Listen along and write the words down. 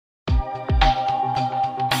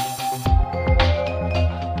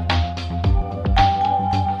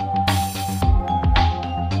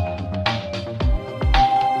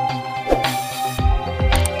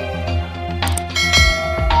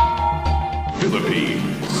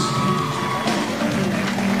Philippines.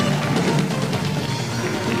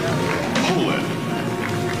 Poland.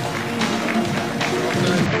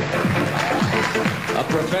 A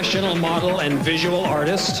professional model and visual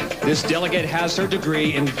artist, this delegate has her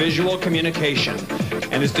degree in visual communication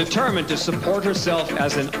and is determined to support herself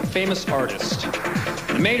as a famous artist.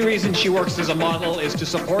 The main reason she works as a model is to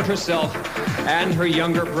support herself and her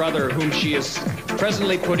younger brother, whom she is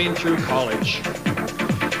presently putting through college.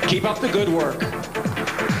 Keep up the good work.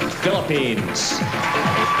 Philippines.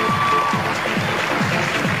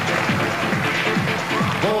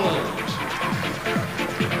 Poland.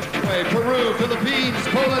 Peru, Philippines,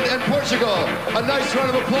 Poland, and Portugal. A nice round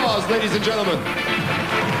of applause, ladies and gentlemen.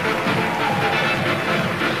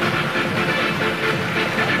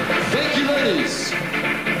 Thank you, ladies.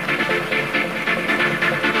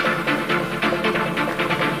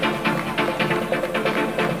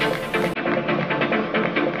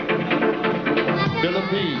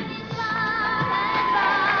 Philippines.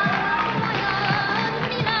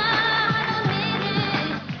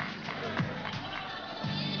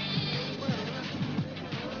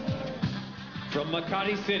 From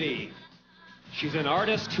Makati City, she's an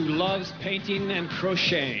artist who loves painting and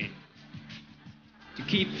crocheting. To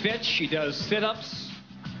keep fit, she does sit-ups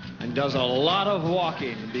and does a lot of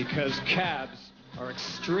walking because cabs are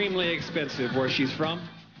extremely expensive where she's from.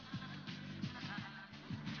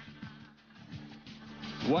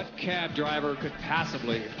 What cab driver could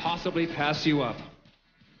possibly pass you up?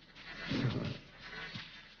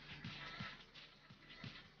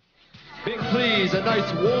 Big please, a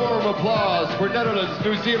nice warm applause for Netherlands,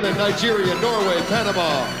 New Zealand, Nigeria, Norway,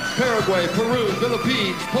 Panama, Paraguay, Peru,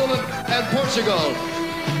 Philippines, Poland, and Portugal.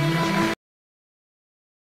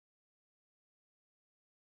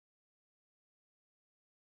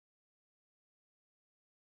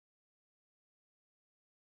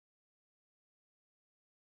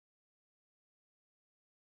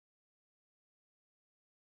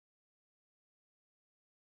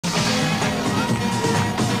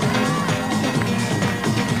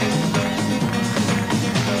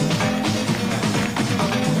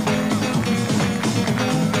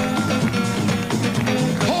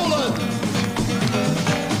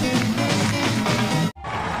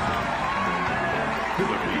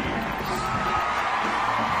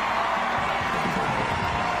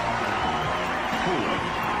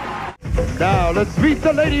 Now let's meet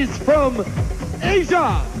the ladies from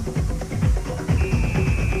Asia.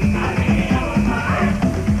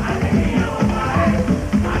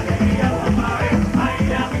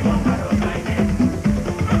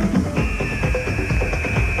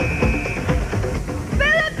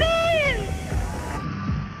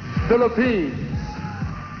 Philippines.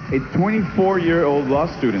 A 24-year-old law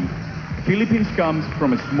student. Philippines comes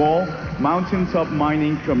from a small mountaintop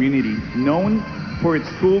mining community known for its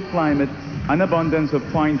cool climate and abundance of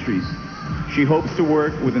pine trees. She hopes to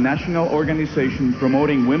work with a national organization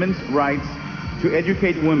promoting women's rights to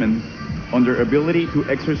educate women on their ability to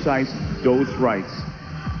exercise those rights.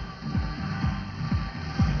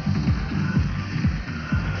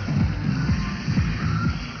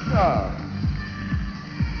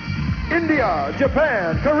 India,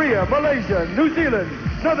 Japan, Korea, Malaysia, New Zealand,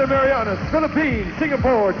 Northern Marianas, Philippines,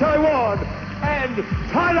 Singapore, Taiwan, and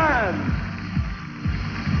Thailand.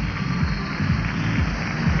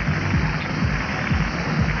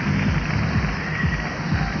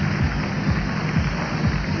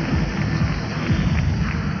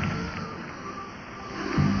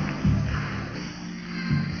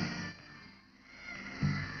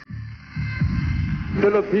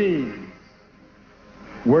 Philippines.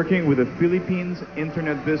 Working with the Philippines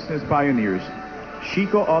internet business pioneers, she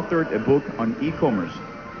co-authored a book on e-commerce,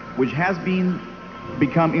 which has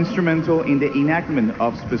become instrumental in the enactment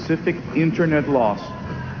of specific internet laws.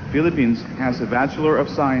 Philippines has a Bachelor of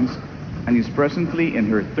Science and is presently in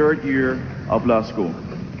her third year of law school.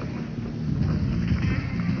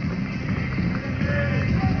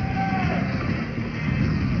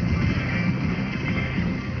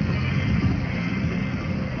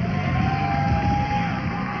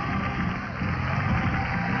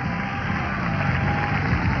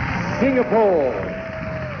 Singapore.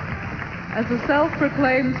 As a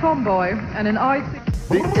self-proclaimed tomboy and an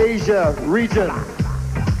the Asia region.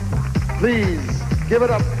 Please give it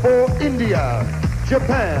up for India,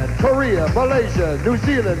 Japan, Korea, Malaysia, New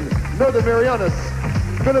Zealand, Northern Marianas,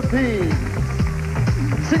 Philippines,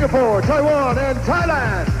 Singapore, Taiwan, and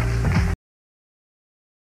Thailand.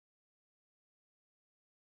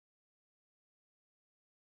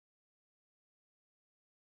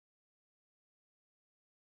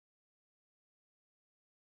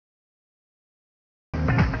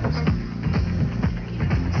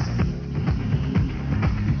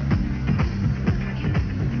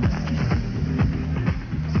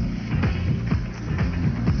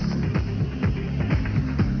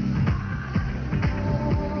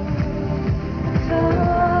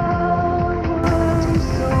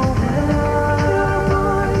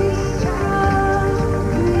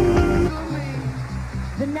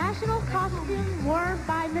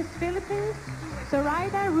 Miss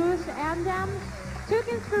Zoraida Ruth Andam took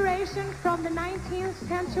inspiration from the 19th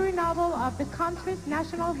century novel of the country's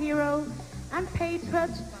national hero and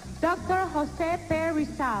patriot, Dr. José P.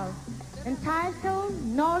 Rizal, entitled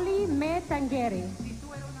Noli Me Tangere.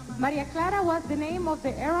 Maria Clara was the name of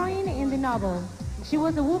the heroine in the novel. She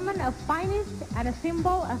was a woman of fineness and a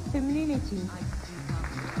symbol of femininity.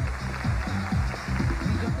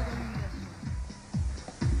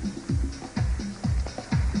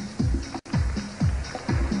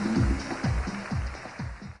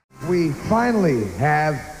 We finally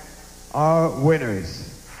have our winners.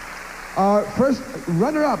 Our first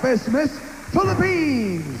runner-up is Miss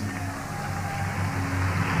Philippines.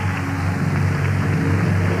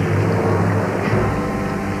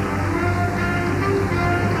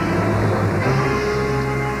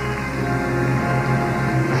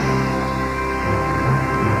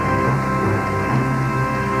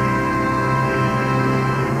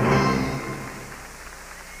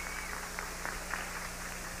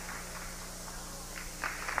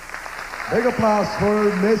 Big applause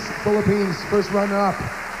for Miss Philippines, first runner-up.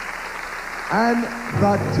 And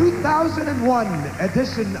the 2001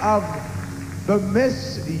 edition of the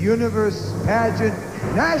Miss Universe Pageant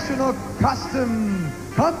National Costume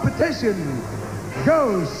Competition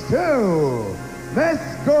goes to Miss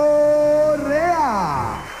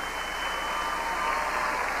Korea.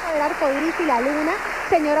 El arco iris y la luna,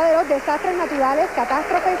 señora de los desastres naturales,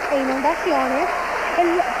 catástrofes e inundaciones.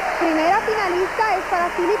 Primera finalista es para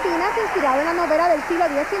Filipinas, inspirado en la novela del siglo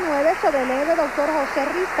XIX sobre el héroe Dr. José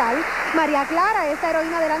Rizal. María Clara es la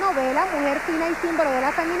heroína de la novela, mujer fina y símbolo de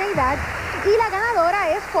la femineidad. Y la ganadora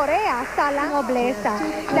es Corea, Sala Nobleza.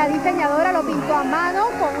 La diseñadora lo pintó a mano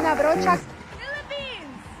con una brocha.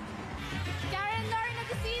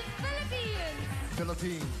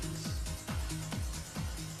 Philippines.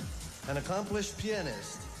 An accomplished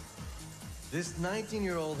pianist. This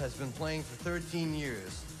 19-year-old has been playing for 13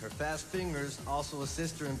 years. Her fast fingers also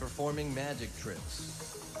assist her in performing magic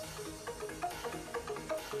tricks.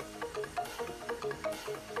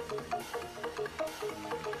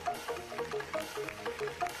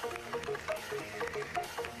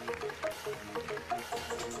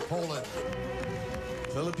 Poland.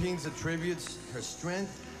 Philippines attributes her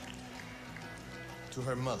strength to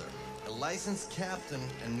her mother, a licensed captain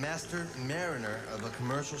and master mariner of a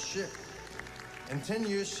commercial ship. In 10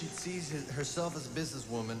 years, she sees herself as a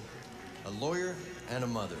businesswoman, a lawyer, and a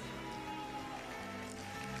mother.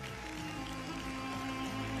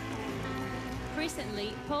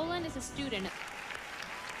 Recently, Poland is a student.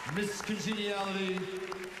 Miss Congeniality,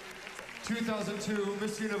 2002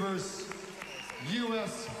 Miss Universe,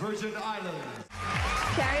 U.S. Virgin Islands.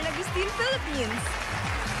 Karen Agustin, Philippines.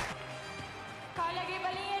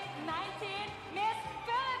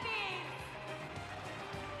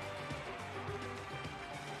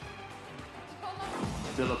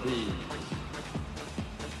 Philippines.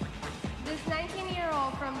 This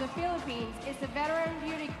 19-year-old from the Philippines is a veteran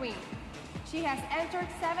beauty queen. She has entered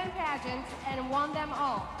 7 pageants and won them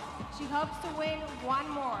all. She hopes to win one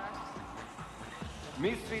more.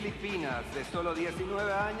 Miss Filipinas, de solo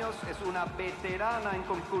 19 años, es una veterana en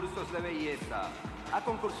concursos de belleza. Ha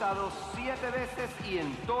concursado 7 veces y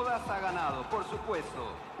en todas ha ganado. Por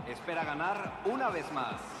supuesto, espera ganar una vez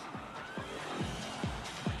más.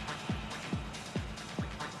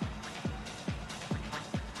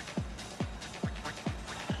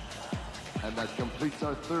 And that completes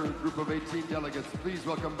our third group of 18 delegates. Please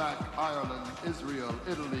welcome back Ireland, Israel,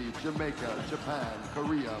 Italy, Jamaica, Japan,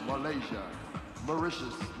 Korea, Malaysia,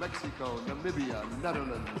 Mauritius, Mexico, Namibia,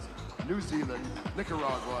 Netherlands, New Zealand,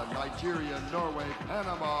 Nicaragua, Nigeria, Norway,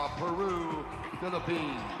 Panama, Peru,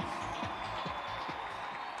 Philippines.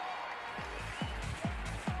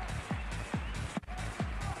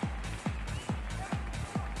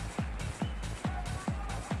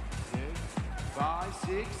 Five,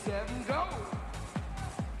 6, 7, go!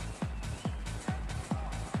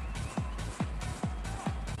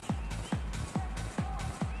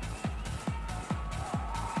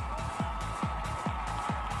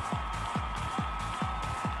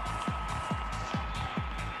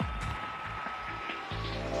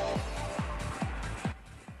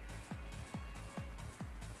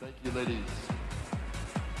 Thank you, ladies.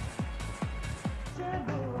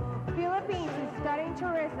 Philippines is studying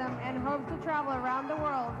tourism and hopes to travel around the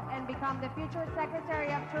world and become the future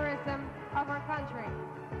Secretary of Tourism of our country.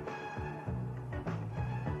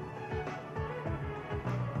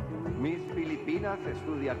 Miss Filipinas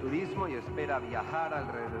estudia turismo y espera viajar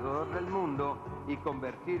alrededor del mundo y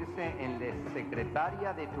convertirse en la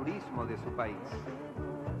secretaria de turismo de su país.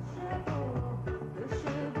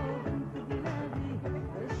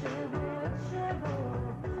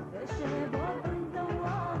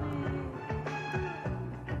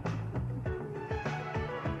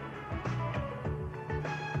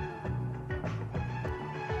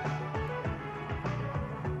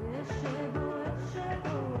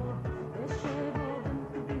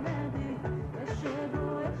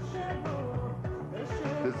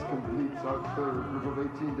 third group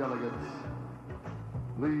of 18 delegates.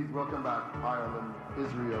 Please welcome back Ireland,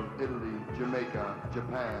 Israel, Italy, Jamaica,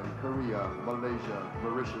 Japan, Korea, Malaysia,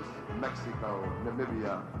 Mauritius, Mexico,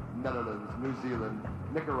 Namibia, Netherlands, New Zealand,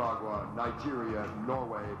 Nicaragua, Nigeria,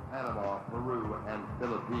 Norway, Panama, Peru, and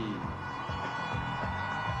Philippines.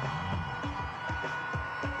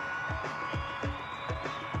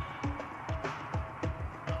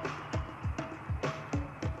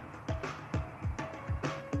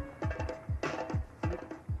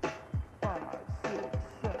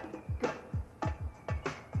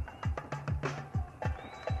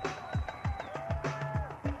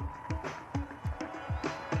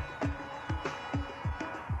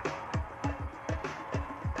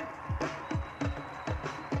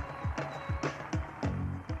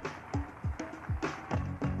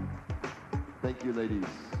 Thank you, ladies.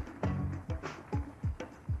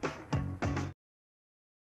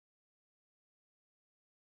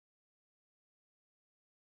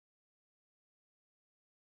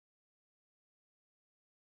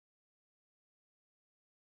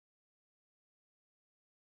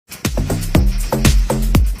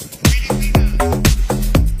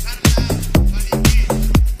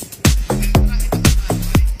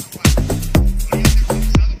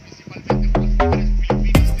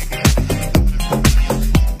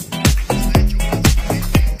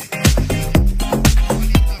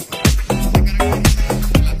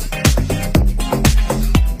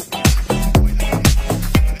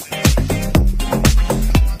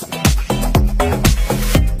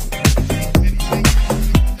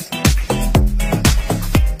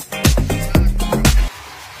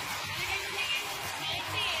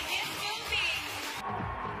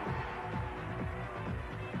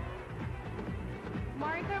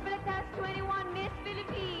 Marker Black Class 21, Miss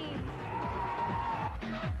Philippines.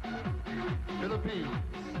 Philippines.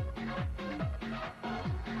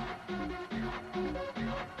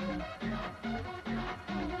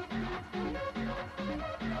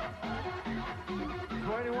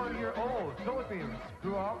 Philippines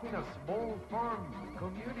grew up in a small farm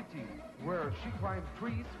community where she climbed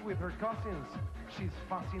trees with her cousins. She's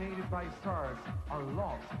fascinated by stars and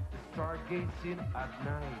loves stargazing at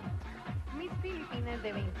night. Miss Filipinas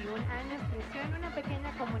de 21 años creció en una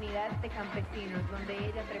pequeña comunidad de campesinos donde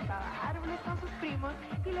ella trepaba árboles con sus primos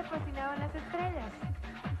y le fascinaban las estrellas.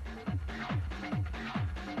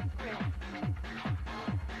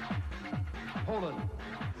 Poland.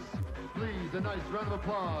 Please, a nice round of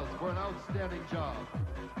applause for an outstanding job.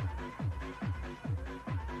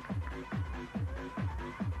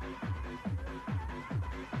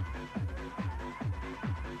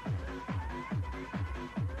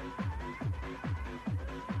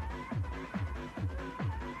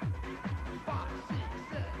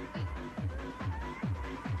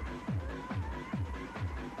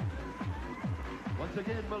 Once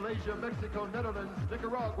again, Malaysia, Mexico, Netherlands,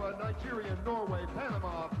 Nicaragua, Nigeria, Norway,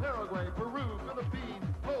 Panama, Paraguay, Peru, Philippines,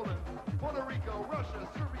 Poland, Puerto Rico, Russia,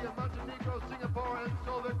 Serbia, Montenegro, Singapore, and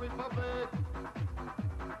Soviet Republic.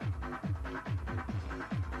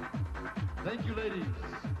 Thank you, ladies.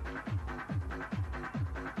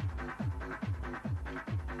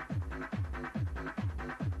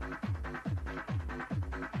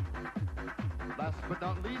 Last but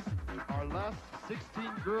not least, our last 16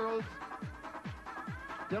 girls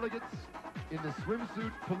delegates in the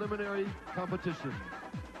swimsuit preliminary competition.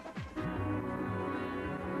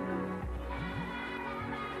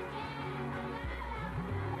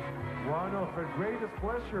 One of her greatest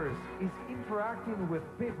pleasures is interacting with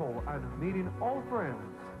people and meeting old friends,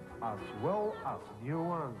 as well as new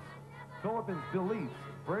ones. Philippines believes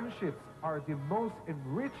friendships are the most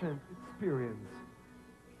enriching experience.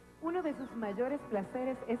 Uno de sus mayores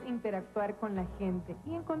placeres es interactuar con la gente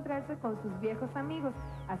y encontrarse con sus viejos amigos,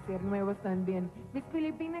 hacer nuevos también. Miss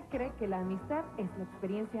Filipina cree que la amistad es la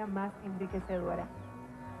experiencia más enriquecedora.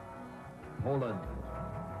 Poland.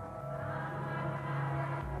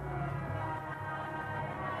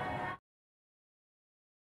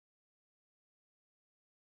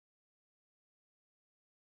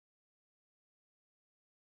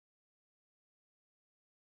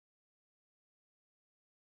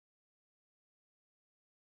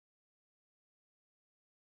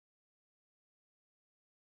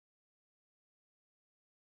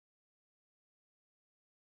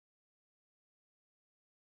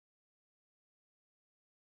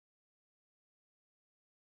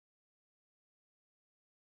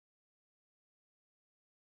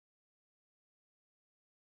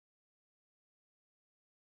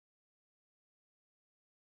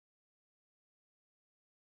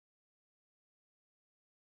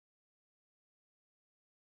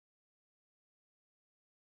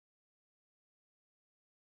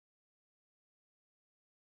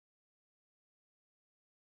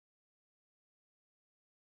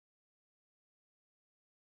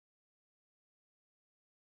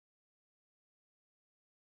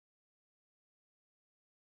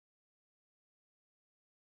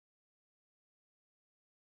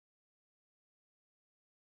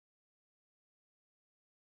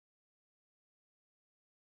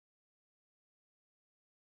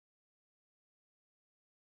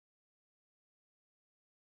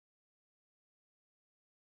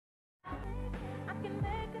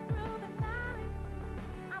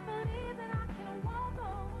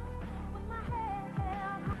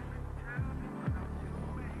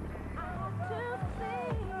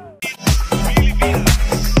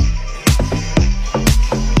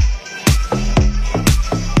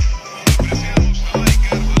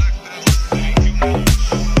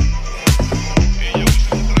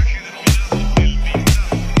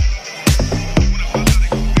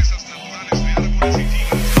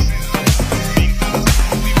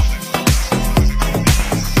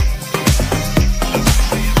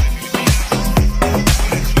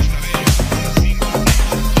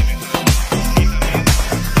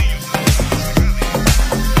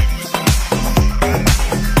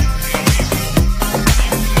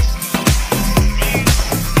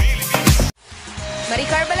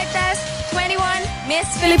 Miss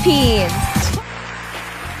Philippines.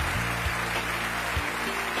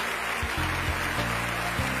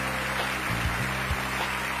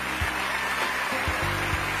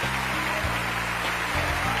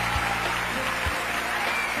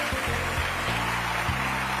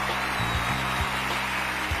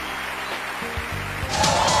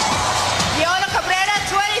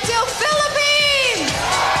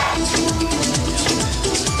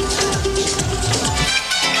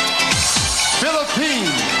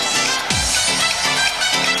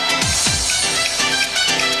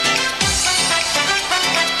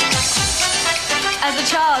 As a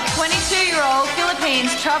child, 22-year-old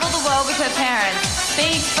Philippines traveled the world with her parents.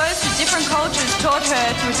 Being exposed to different cultures taught her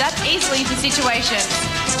to adapt easily to situations.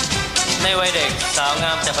 ในวัยเด็กสาวง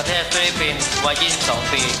ามจากประเทศฟิลิปปินส์วัย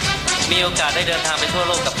 22 ปี มีโอกาสได้เดินทางไปทั่วโ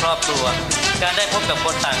ลกกับครอบครัว การได้พบกับค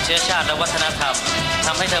นต่างเชื้อชาติและวัฒนธรรมท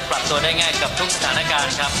ำให้เธอปรับตัวได้ง่ายกับทุกสถานการ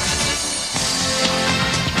ณ์ครับ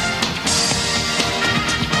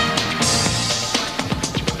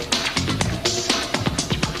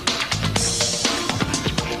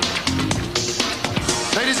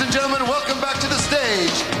Ladies and gentlemen, welcome back to the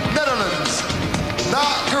stage. Netherlands,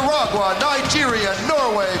 Nicaragua, Nigeria,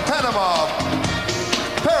 Norway, Panama,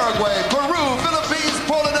 Paraguay, Peru, Philippines,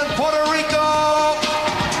 Poland, and Puerto Rico.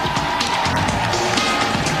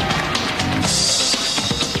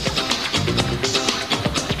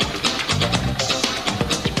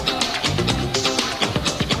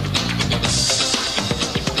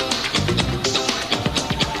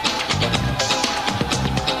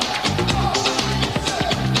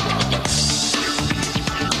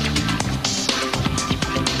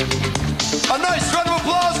 A nice round of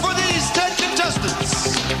applause for these 10 contestants.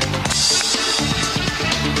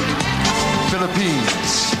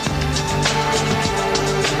 Philippines.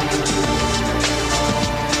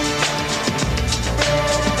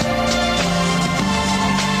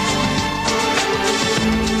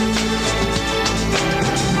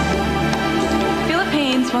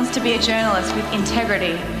 Philippines wants to be a journalist with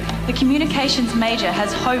integrity. The communications major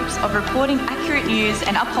has hopes of reporting accurate news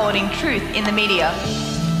and upholding truth in the media.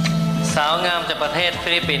 สาวงามจากประเทศ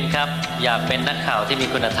ฟิลิปปินส์ครับอยากเป็นนักข่าวที่มี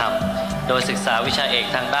คุณธรรมโดยศึกษาวิชาเอก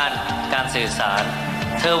ทางด้านการสื่อสาร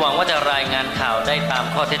เธอหวังว่าจะรายงานข่าวได้ตาม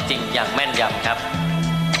ข้อเท็จจริงอย่างแม่นยำครับ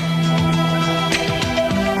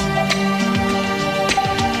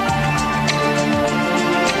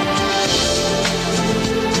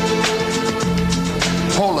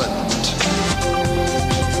Poland.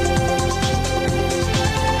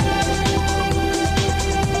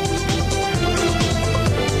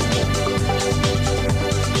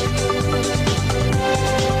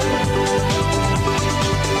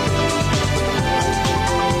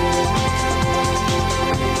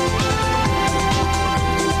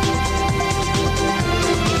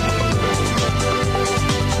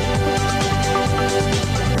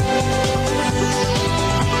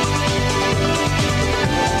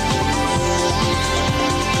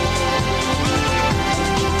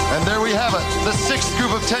 And there we have it, the sixth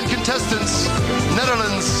group of 10 contestants.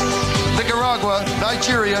 Netherlands, Nicaragua,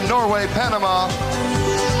 Nigeria, Norway, Panama,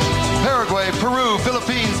 Paraguay, Peru,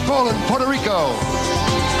 Philippines, Poland, Puerto Rico.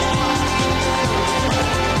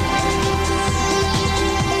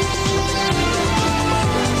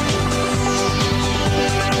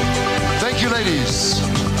 Thank you, ladies.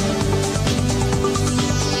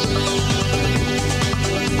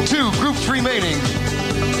 2 groups remaining.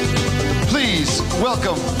 Please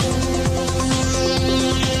welcome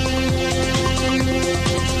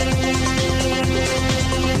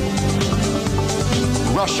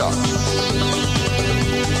Russia.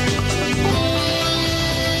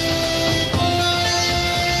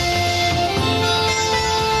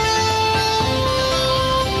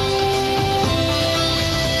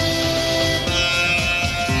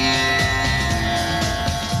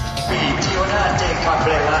 Giona de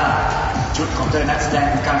Cabrera ชุดของเธอนั้นแสดง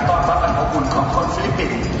การต้อนรับอันอบอุ่นของคนฟิลิปปิ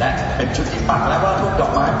นส์และเป็นชุดที่ปักและวาดรูปดอ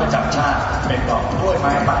กไม้ประจำชาติเป็นดอกกล้วยไ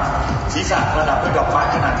ม้ป่าศีรษะประดับด้วยดอกไม้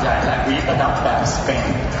ขนาดใหญ่และหวีประดับแบบสเปน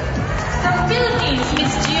From Philippines,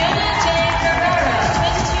 Miss Giona J. Cabrera,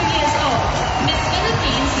 22 years old. Miss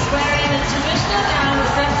Philippines is wearing a traditional gown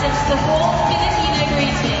that represents the warm Filipino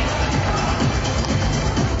greeting.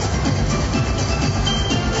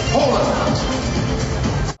 Poland.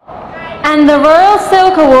 And the Royal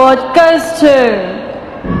Silk Award goes to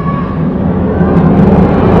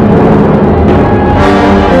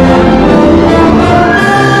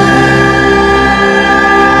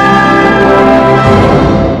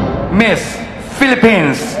Miss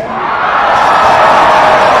Philippines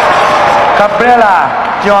Cabrera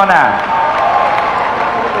Giona.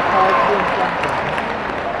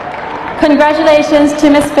 Congratulations to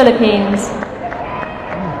Miss Philippines.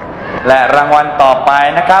 และรางวัลต่อไป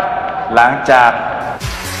นะครับหลังจาก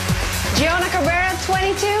Gianna Cabrera,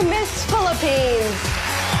 22, Miss Philippines.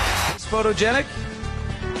 It's photogenic.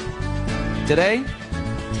 Today,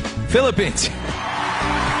 Philippines.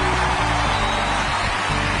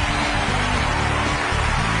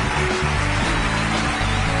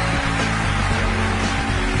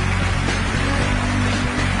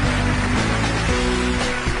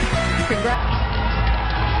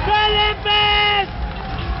 Philippines!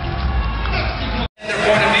 Their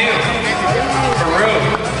point of view. Peru.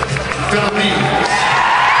 Philippines.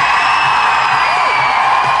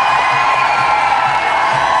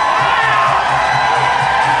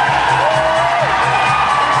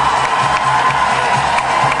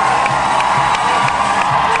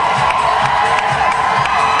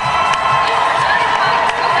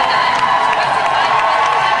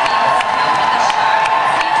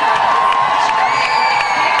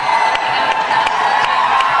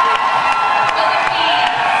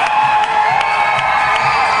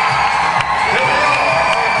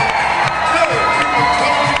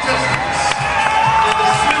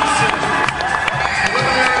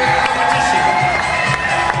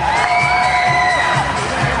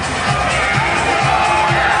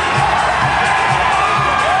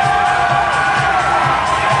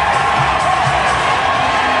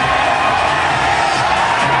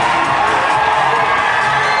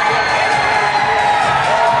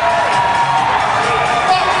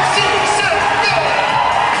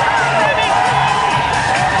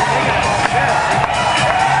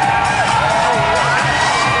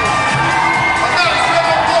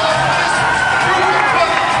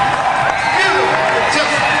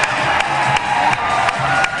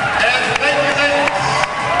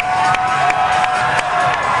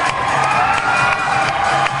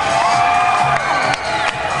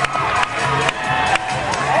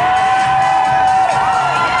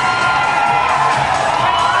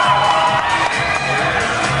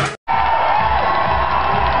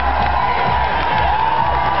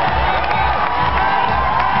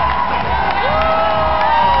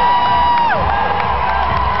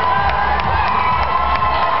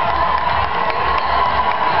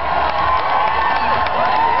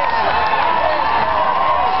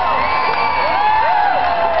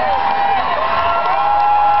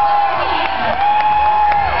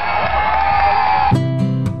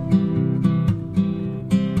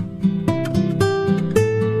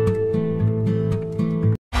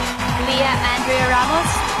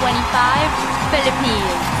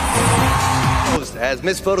 Philippines. As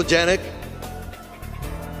Miss Photogenic,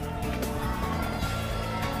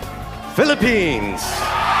 Philippines.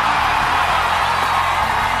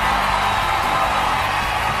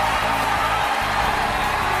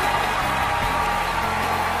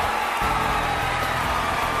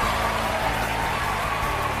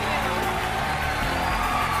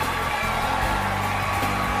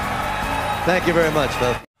 Thank you very much,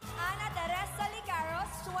 Phil.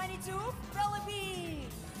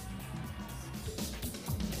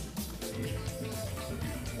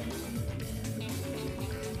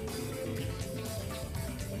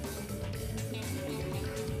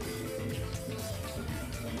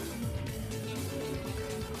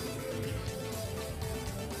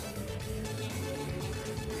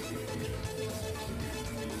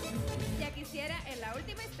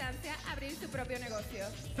 Abrir su propio negocio.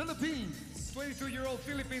 Philippines. 22-year-old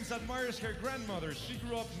Philippines admires her grandmother. She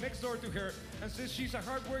grew up next door to her and says she's a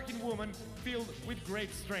hardworking woman filled with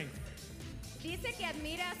great strength. Dice que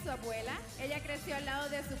admira a su abuela. Ella creció al lado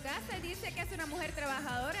de su casa y dice que es una mujer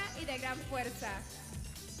trabajadora y de gran fuerza.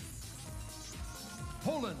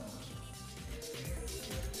 Poland.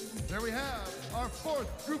 There we have our fourth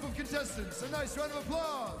group of contestants. A nice round of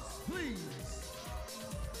applause, please.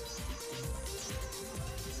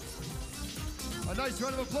 A nice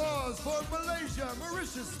round of applause for Malaysia,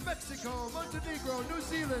 Mauritius, Mexico, Montenegro, New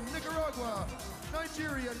Zealand, Nicaragua,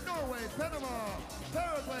 Nigeria, Norway, Panama,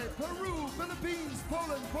 Paraguay, Peru, Philippines,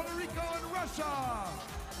 Poland, Puerto Rico, and Russia.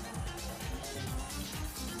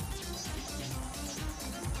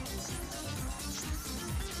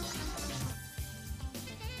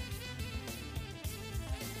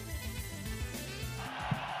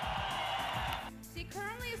 She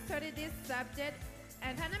currently studies this subject,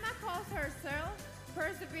 and Panama calls herself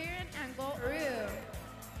perseverant and goal-oriented.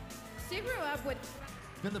 She grew up with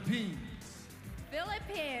Philippines.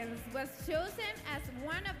 Philippines was chosen as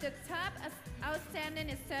one of the top outstanding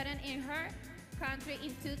students in her country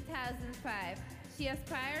in 2005. She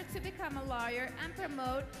aspired to become a lawyer and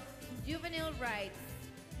promote juvenile rights.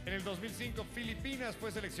 En el 2005, Filipinas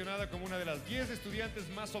fue seleccionada como una de las 10 estudiantes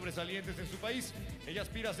más sobresalientes en su país. Ella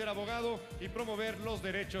aspira a ser abogado y promover los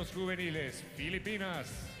derechos juveniles. Filipinas.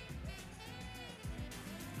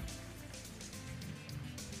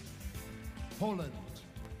 Poland.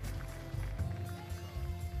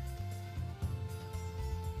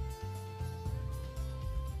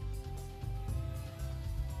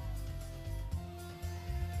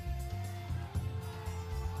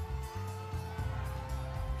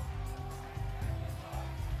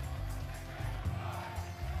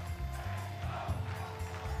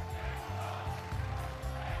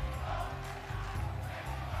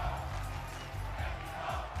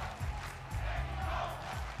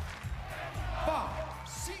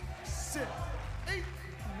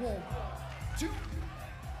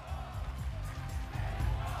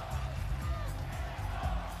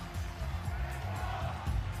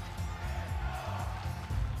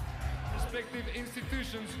 Respective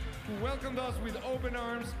institutions who welcomed us with open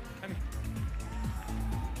arms and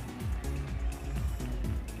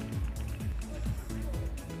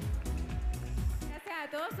gracias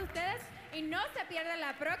a todos ustedes y no se pierdan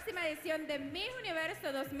la próxima edición de Miss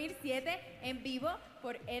Universo 2007 en vivo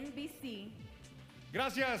por NBC.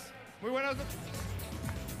 Gracias. Muy buenas noches.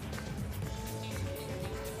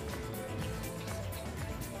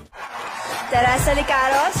 Teresa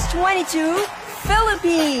Licaros, 22,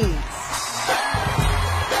 Philippines.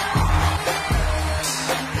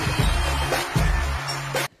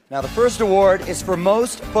 Now the first award is for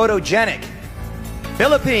most photogenic.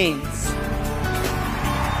 Philippines.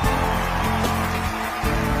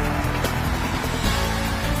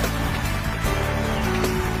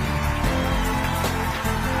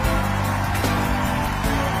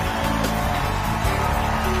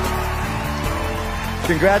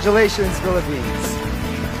 Congratulations, Philippines.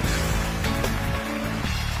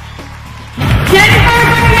 Jennifer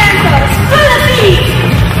Barrientos, Philippines.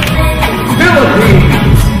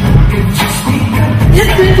 This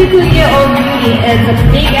 22-year-old beauty is a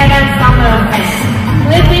big and summer fan.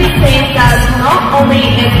 Philippines says that not only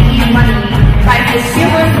is he money, but his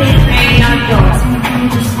humor is very natural.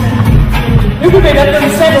 Nếu quý vị đã từng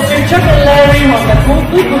xem một phim Chuck and Larry hoặc là Cuốn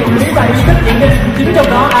Tuyết Vườn Lý và yêu thích những cái chính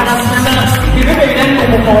trong đó Adam Sandler thì quý vị đang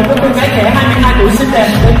cùng một hội với cô gái trẻ 22 tuổi xinh đẹp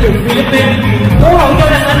đến từ Philippines. Cố hậu cho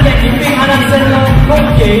đàn anh dàn diễn viên Adam Sandler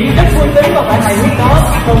không chỉ rất vui tính và phải hài hước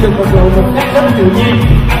đó, còn được bộc lộ một cách rất tự nhiên.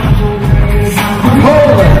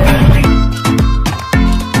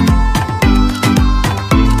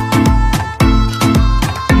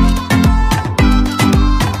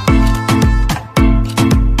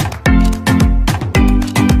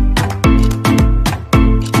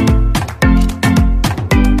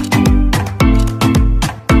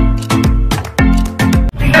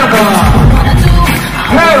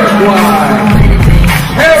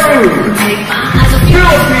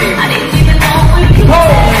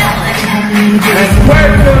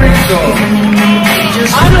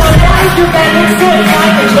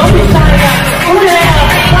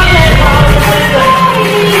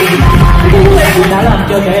 Đã làm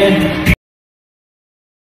cho các em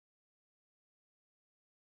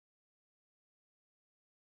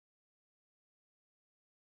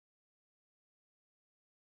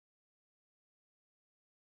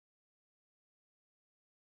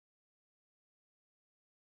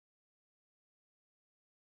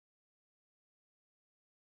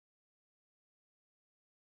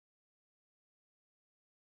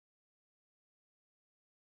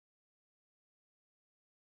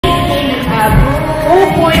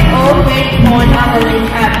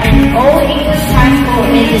at an all-English high school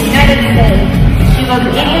in the United States. She was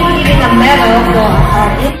even given a medal for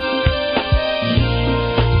her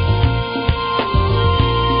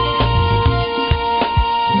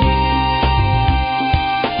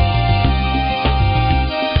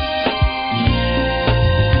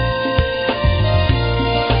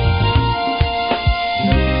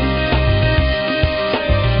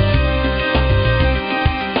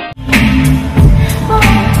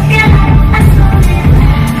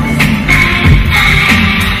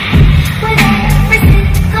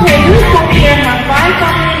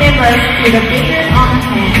with the fingers on the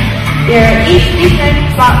hand. They are each different,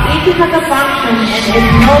 but each has a function and is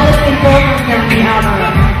no less important than the other.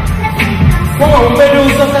 Hoa hậu Peru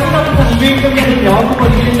so sánh 5 thành viên trong gia đình nhỏ của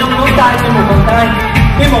mình như 5 ngón tay trên một bàn tay.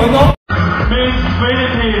 Khi mỗi ngón Miss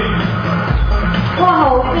Philippines. Hoa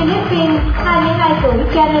hậu Philippines 22 tuổi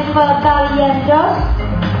Jennifer Barrientos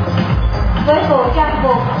với bộ trang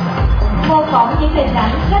phục mô phỏng những hình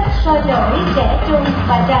ảnh rất sôi nổi, trẻ trung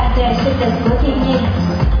và tràn trề sinh lực của thiên nhiên.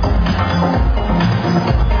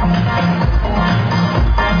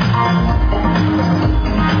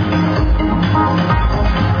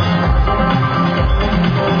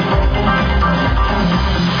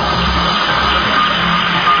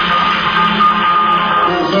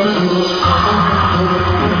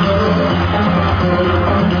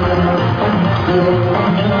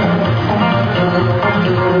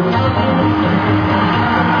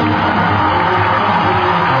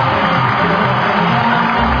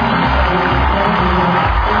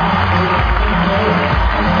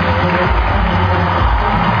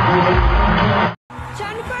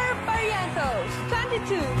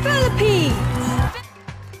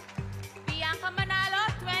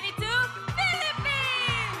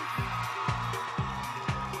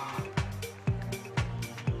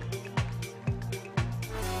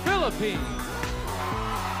 Philippines.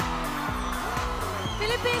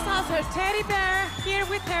 Philippines has her teddy bear here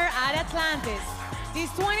with her at Atlantis.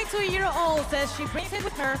 This 22-year-old says she brings it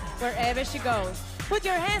with her wherever she goes. Put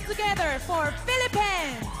your hands together for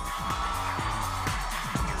Philippines!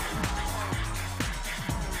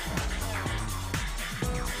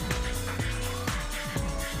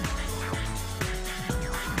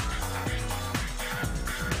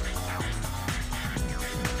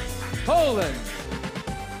 Poland.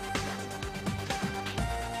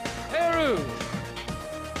 Peru.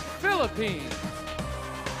 Philippines.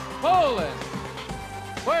 Poland.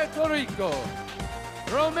 Puerto Rico.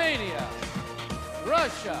 Romania.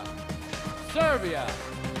 Russia. Serbia.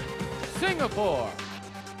 Singapore.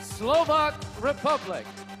 Slovak Republic.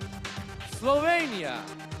 Slovenia.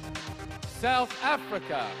 South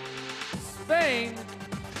Africa. Spain.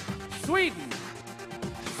 Sweden.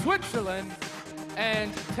 Switzerland.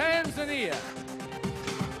 And Tanzania.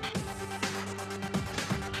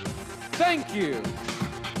 Thank you.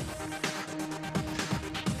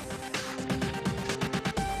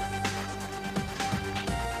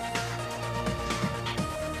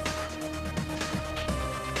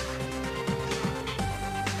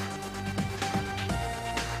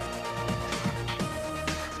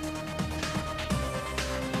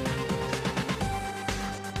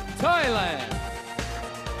 Thailand.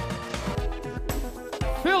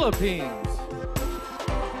 Philippines.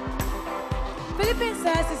 Philippines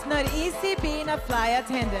says it's not easy being a flight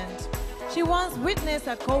attendant. She once witnessed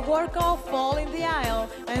a co-worker fall in the aisle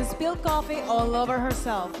and spill coffee all over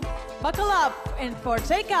herself. Buckle up and for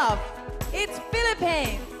takeoff, it's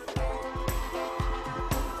Philippines!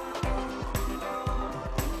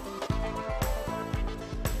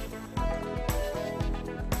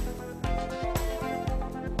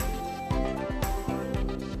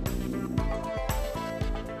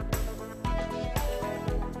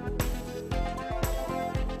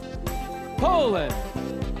 Poland.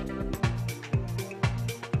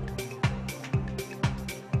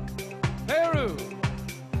 Peru.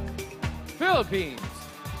 Philippines.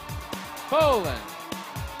 Poland.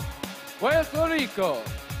 Puerto Rico.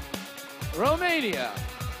 Romania.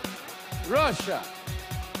 Russia.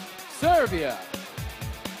 Serbia.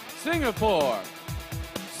 Singapore.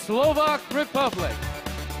 Slovak Republic.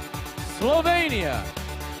 Slovenia.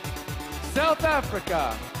 South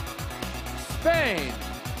Africa. Spain.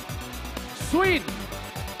 Sweden,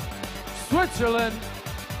 Switzerland,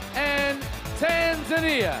 and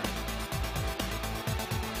Tanzania.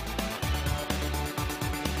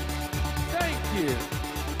 Thank you.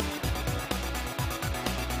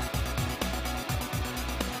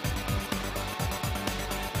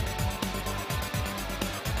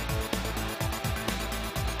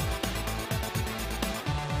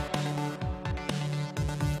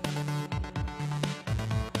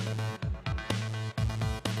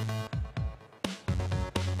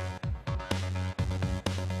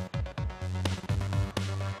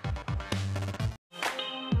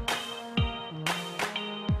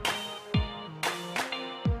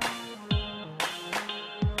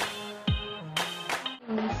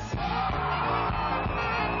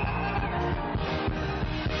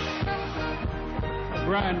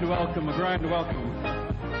 Grand welcome, a grand welcome.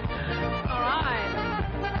 All right.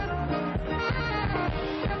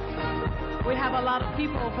 We have a lot of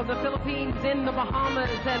people from the Philippines in the Bahamas,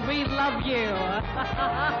 and we love you.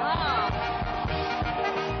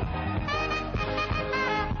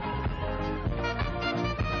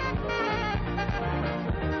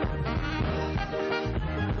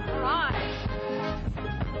 All right.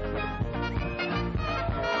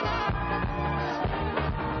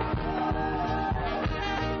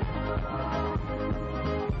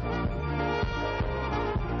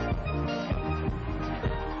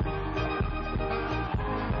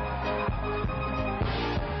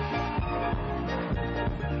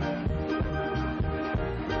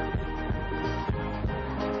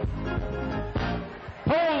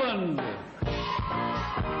 Poland.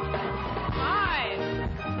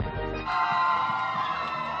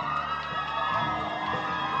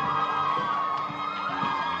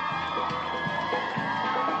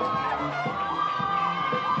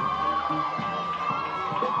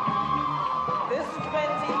 This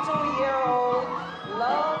 22-year-old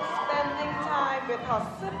loves spending time with her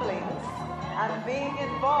siblings and being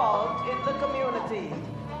involved in the community.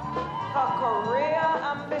 Her career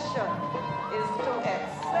ambition is to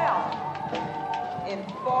excel in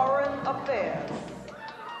foreign affairs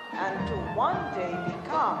and to one day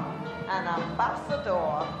become an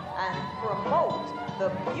ambassador and promote the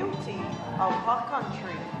beauty of her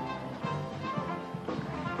country.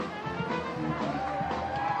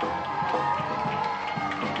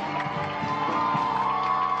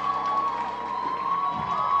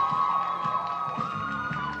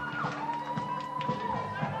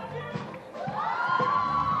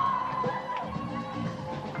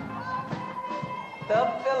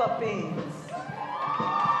 Philippines.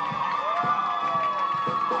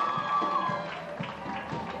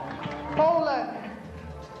 Poland,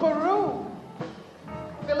 Peru,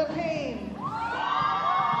 Philippines,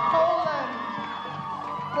 Poland,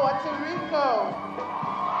 Puerto Rico,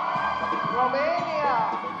 Romania,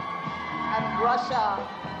 and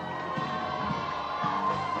Russia.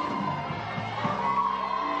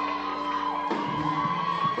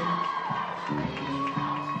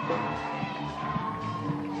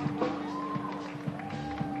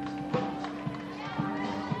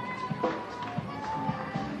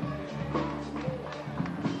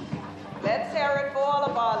 Let's hear it for all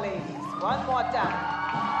of our ladies. One more time.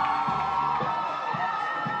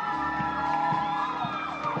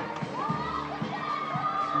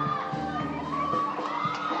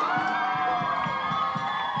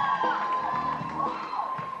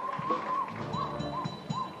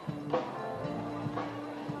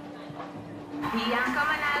 Yang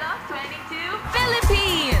coming